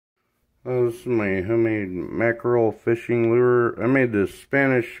This is my homemade mackerel fishing lure. I made this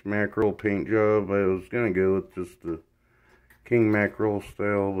Spanish mackerel paint job. I was going to go with just the king mackerel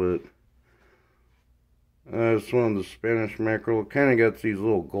style, but it's one of the Spanish mackerel. It kind of got these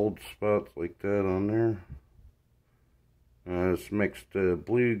little gold spots like that on there. It's mixed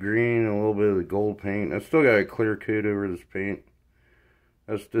blue, green, and a little bit of the gold paint. I still got a clear coat over this paint.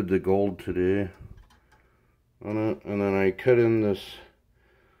 I just did the gold today on it, and then I cut in this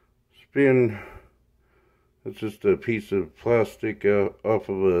spin. It's just a piece of plastic off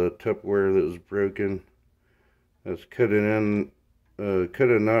of a Tupperware that was broken. That's cut it in, cut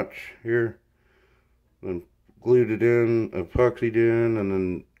a notch here, then glued it in, epoxied in, and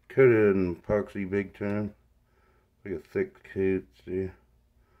then cut it in epoxy big time, like a thick coat. See,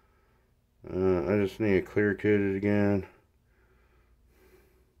 I just need to clear coat it again.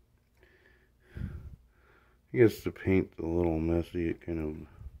 I guess the paint's a little messy. It kind of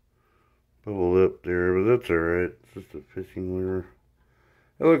bubbled up there, but that's alright. It's just a fishing lure.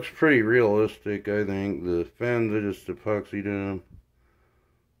 It looks pretty realistic, I think. The fins, I just epoxied in.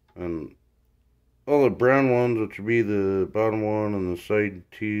 And all the brown ones, which would be the bottom one and the side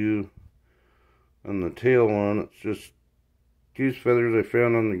two, and the tail one, it's just goose feathers I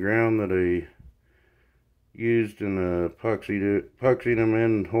found on the ground that I used and epoxied them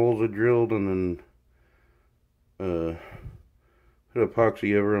in holes I drilled, and then put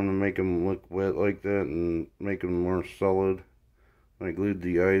epoxy over them to make them look wet like that and make them more solid. I glued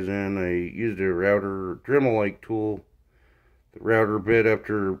the eyes in. I used a router, Dremel-like tool, the router bit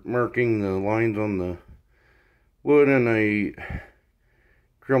after marking the lines on the wood, and I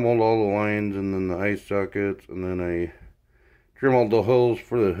dremeled all the lines and then the eye sockets, and then I dremeled the holes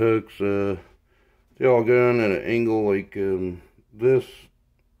for the hooks. They all go in at an angle like this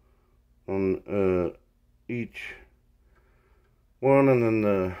on each one, and then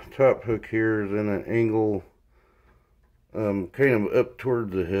the top hook here is in an angle kind of up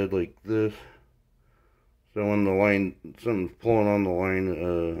towards the head like this. So when the line, something's pulling on the line,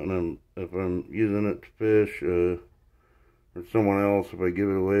 and if I'm using it to fish, or someone else, if I give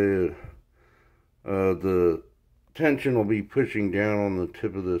it away, the tension will be pushing down on the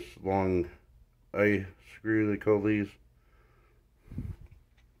tip of this long eye screw, they call these.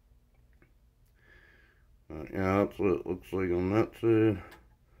 Yeah, that's what it looks like on that side.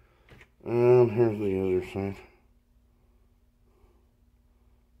 And here's the other side.